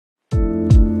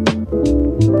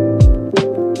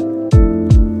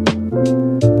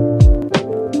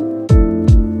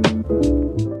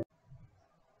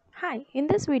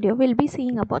this video, we'll be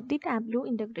seeing about the Tableau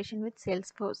integration with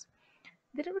Salesforce.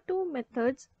 There are two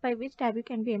methods by which Tableau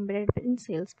can be embedded in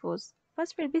Salesforce.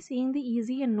 First, we'll be seeing the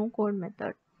easy and no code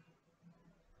method.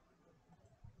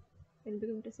 We'll be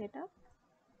going to set up.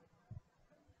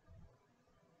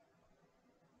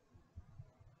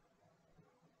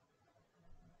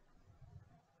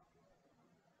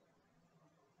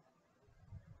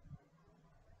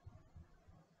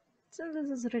 Since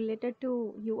this is related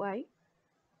to UI,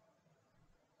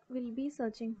 we'll be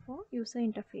searching for user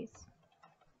interface.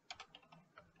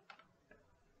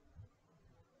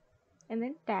 And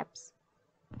then tabs.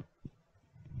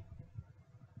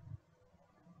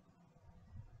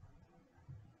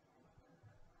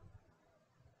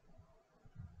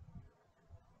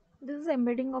 This is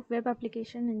embedding of web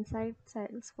application inside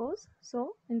Salesforce.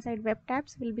 So inside web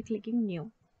tabs, we'll be clicking new.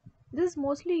 This is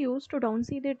mostly used to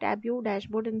downsee the Tableau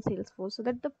dashboard in Salesforce so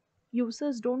that the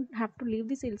users don't have to leave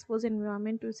the Salesforce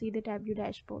environment to see the Tableau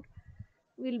dashboard.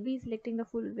 We'll be selecting the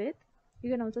full width.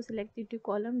 You can also select the two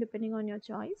column depending on your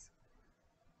choice.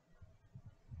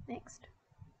 Next.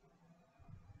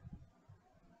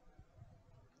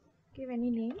 Give any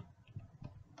name.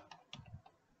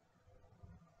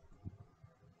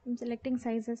 I'm selecting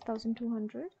size as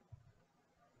 1200.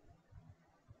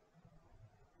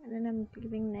 And then I'm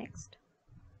giving next.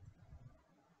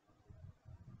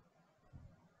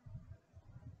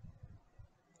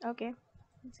 Okay,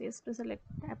 it says to select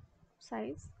tab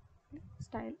size,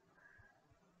 style.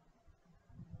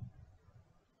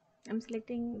 I'm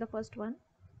selecting the first one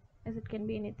as it can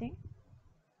be anything.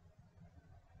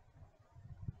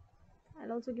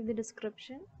 I'll also give the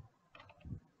description.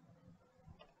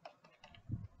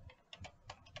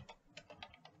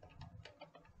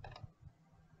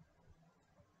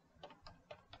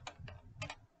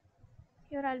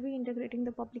 Here I'll be integrating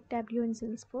the public Tableau in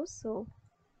Salesforce. So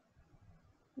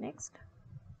next.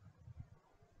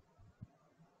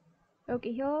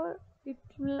 Okay, here it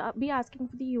will be asking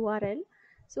for the URL.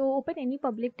 So open any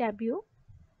public Tableau.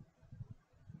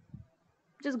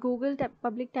 Just Google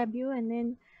public Tableau and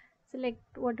then select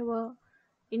whatever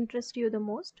interests you the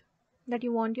most that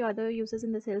you want your other users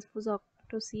in the Salesforce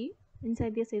to see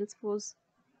inside the Salesforce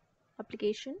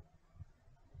application.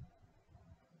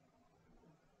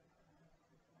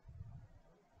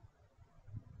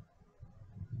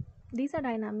 These are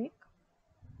dynamic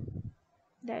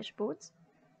dashboards.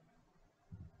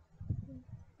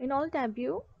 In all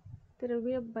Tableau, there will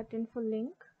be a button for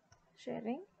link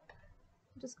sharing.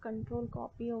 Just control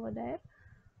copy over there.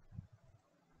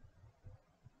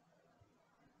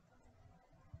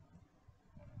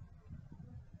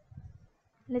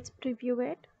 Let's preview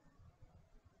it.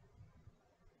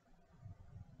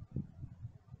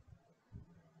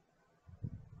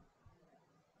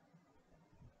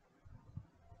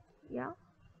 Yeah.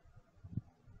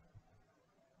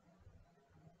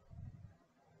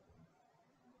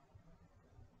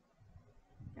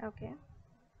 Okay.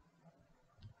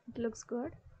 It looks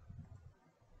good.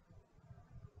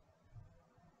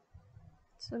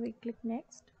 So we click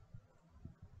next.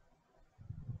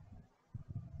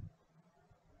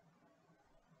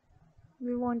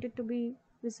 We want it to be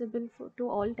visible to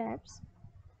all tabs,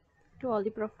 to all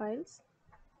the profiles.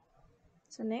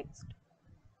 So next.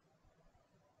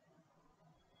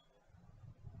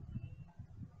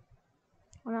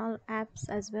 On all apps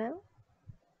as well.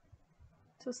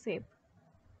 So save.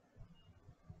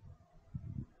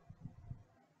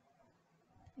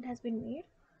 It has been made.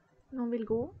 Now we'll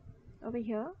go over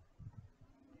here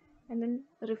and then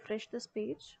refresh this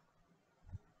page.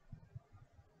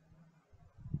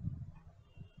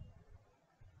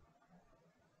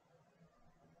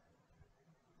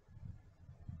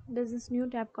 There's this new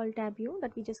tab called Tableau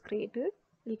that we just created.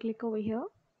 We'll click over here.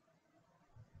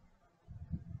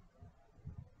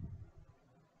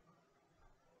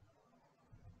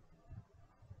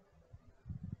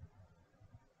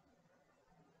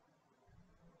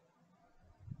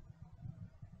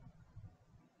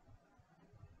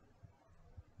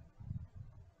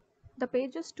 The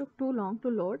page just took too long to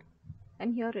load,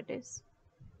 and here it is.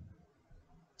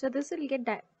 So this will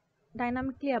get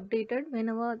dynamically updated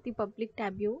whenever the public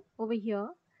Tableau over here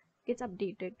gets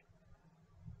updated.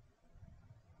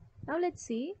 Now let's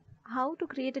see how to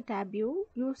create a Tableau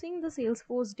using the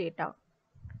Salesforce data.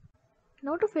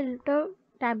 Now to filter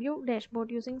Tableau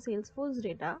dashboard using Salesforce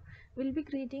data, we'll be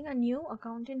creating a new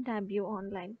account in Tableau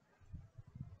Online.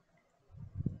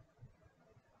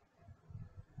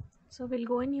 So we'll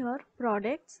go in here,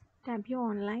 products, Tableau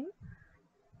Online,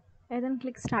 and then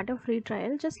click start a free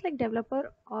trial. Just like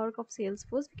developer org of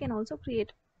Salesforce, we can also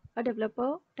create a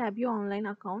developer Tableau Online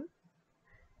account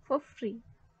for free.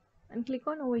 And click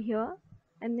on over here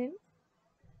and then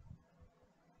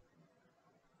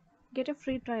get a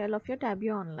free trial of your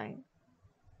Tableau online.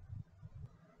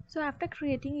 So after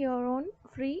creating your own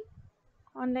free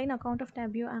online account of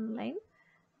Tableau online,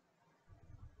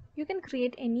 you can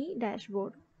create any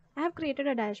dashboard. I have created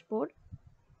a dashboard.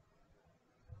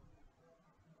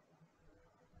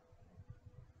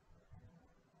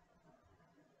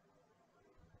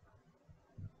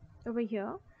 Over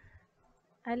here,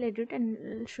 I'll edit and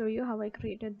I'll show you how I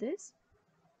created this.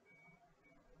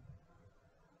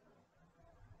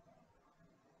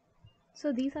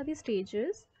 So these are the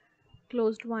stages.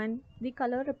 Closed one, the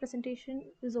color representation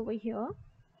is over here,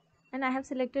 and I have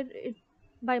selected it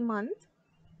by month.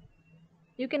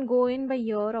 You can go in by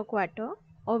year or quarter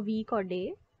or week or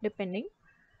day depending.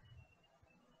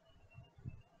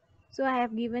 So I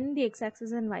have given the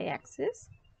x-axis and y-axis.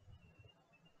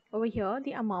 Over here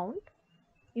the amount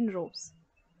in rows,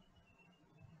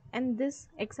 and this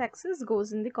x-axis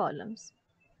goes in the columns.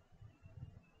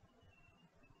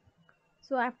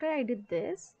 So after I did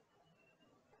this,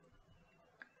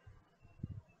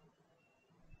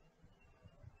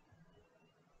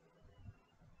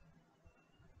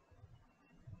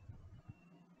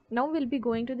 now we'll be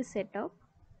going to the setup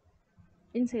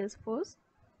in Salesforce.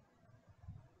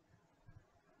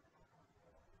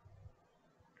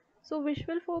 So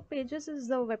Visual for Pages is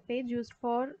the web page used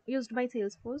by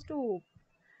Salesforce to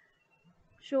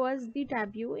show us the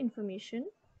Tableau information.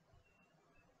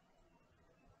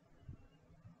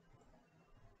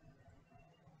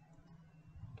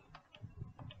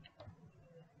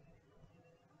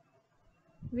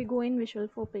 We go in Visual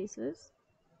for Pages.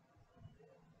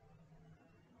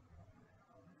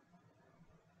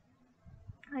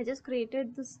 I just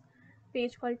created this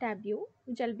page called Tableau,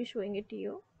 which I'll be showing it to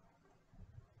you.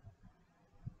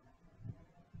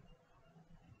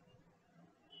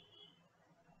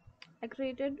 I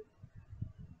created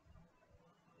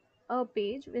a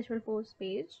page, Visual Force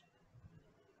page,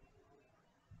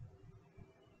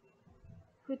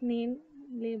 with name,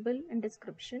 label and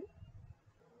description.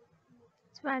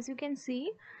 So as you can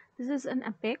see, this is an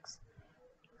Apex.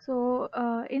 So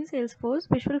in Salesforce,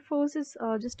 Visual Force is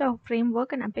just a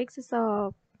framework, and Apex is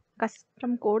a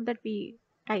custom code that we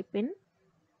type in.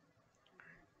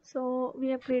 So we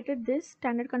have created this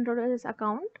standard controllers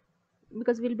account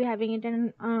because we'll be having it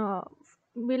in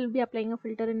we'll be applying a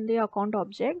filter in the account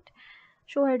object.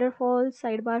 Show header false,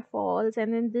 sidebar false,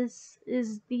 and then this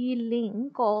is the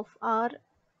link of our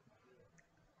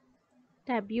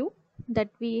Tableau that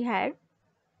we had.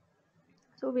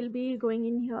 So we'll be going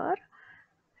in here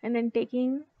and then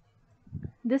taking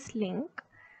this link,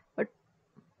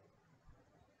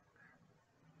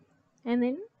 and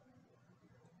then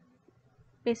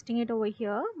pasting it over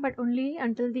here, but only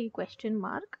until the question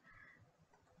mark.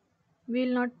 We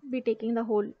will not be taking the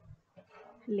whole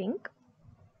link.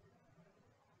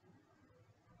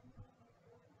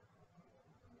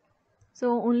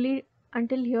 So only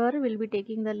until here we'll be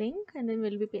taking the link, and then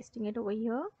we'll be pasting it over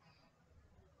here.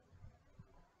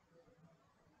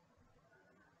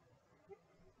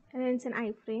 And then it's an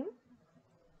iframe.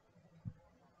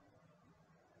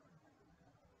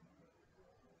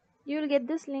 You will get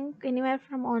this link anywhere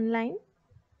from online,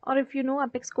 or if you know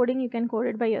Apex coding, you can code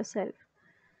it by yourself.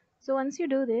 So once you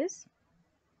do this,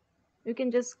 you can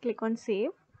just click on save.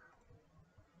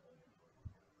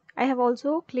 I have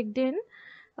also clicked in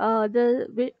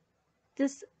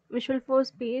this Visual Force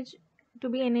page to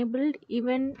be enabled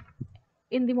even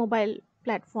in the mobile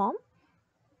platform.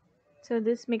 So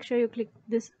this, make sure you click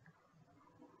this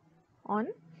on,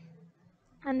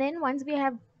 and then once we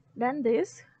have done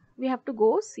this, we have to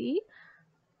go see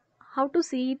how to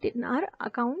see it in our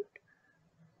account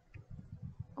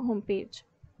homepage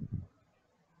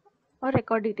or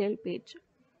record detail page.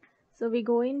 So we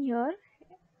go in here,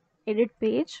 edit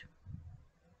page.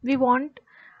 We want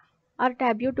our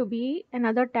Tableau to be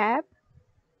another tab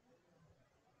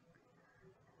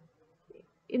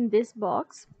in this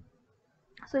box.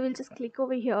 So we'll just click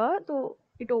over here, so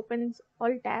it opens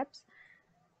all tabs.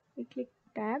 We click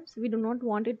tabs. We do not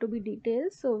want it to be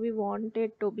details, so we want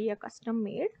it to be a custom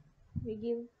made. We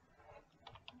give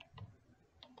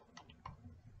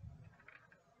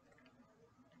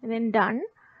and then done.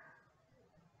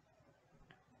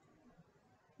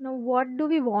 Now what do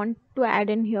we want to add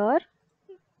in here?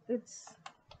 It's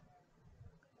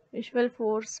Visual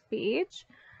Force page.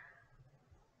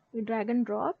 We drag and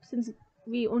drop. Since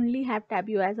we only have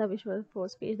Tableau as a Visual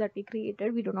Force page that we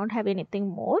created, we do not have anything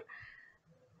more.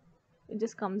 It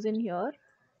just comes in here.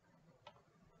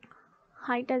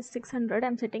 Height as 600,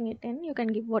 I'm setting it in. You can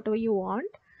give whatever you want,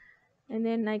 and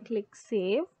then I click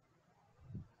save.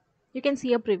 You can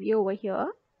see a preview over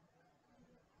here.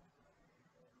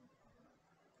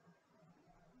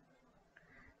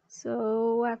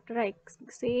 So after I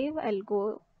save, I'll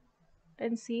go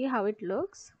and see how it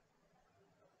looks.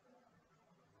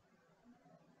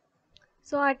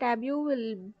 So our tab view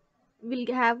will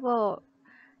have a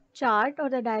chart or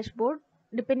the dashboard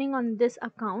depending on this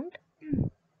account.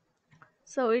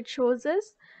 So it shows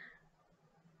us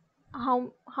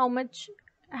how much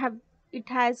have it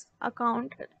has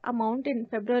account amount in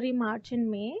February, March and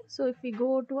May. So if we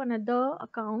go to another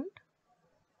account,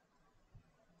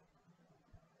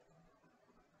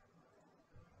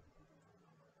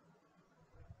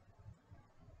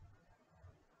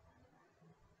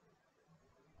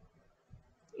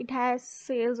 it has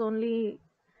sales only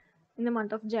in the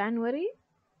month of January,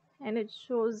 and it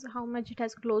shows how much it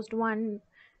has closed one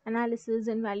analysis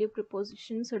and value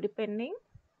proposition. So depending,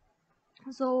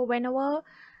 so whenever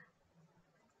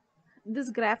this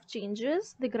graph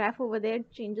changes, the graph over there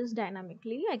changes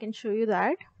dynamically. I can show you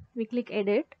that. We click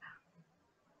edit.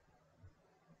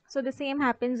 So the same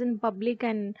happens in public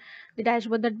and the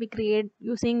dashboard that we create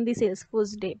using the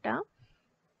Salesforce data.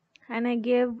 And I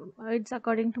give it's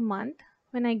according to month.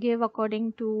 When I give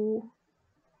according to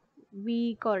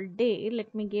week or day,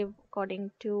 let me give according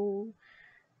to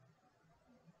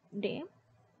day,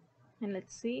 and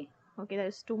let's see. Okay,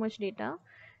 there's too much data.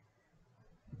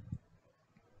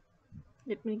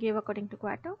 Let me give according to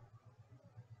quarter.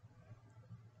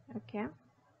 Okay,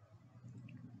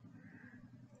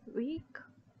 week.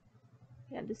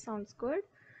 Yeah, this sounds good.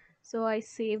 So I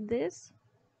save this.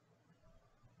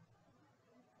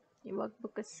 The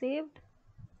workbook is saved.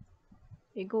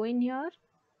 We go in here,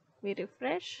 we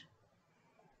refresh.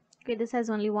 Okay, this has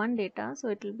only one data, so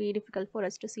it will be difficult for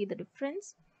us to see the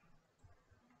difference.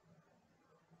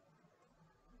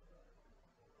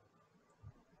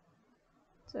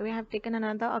 So we have taken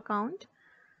another account.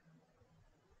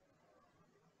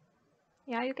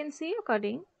 Yeah, you can see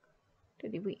according to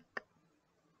the week.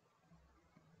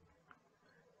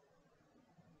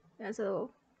 Yeah,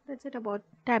 so that's it about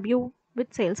tab view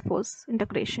with Salesforce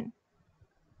integration.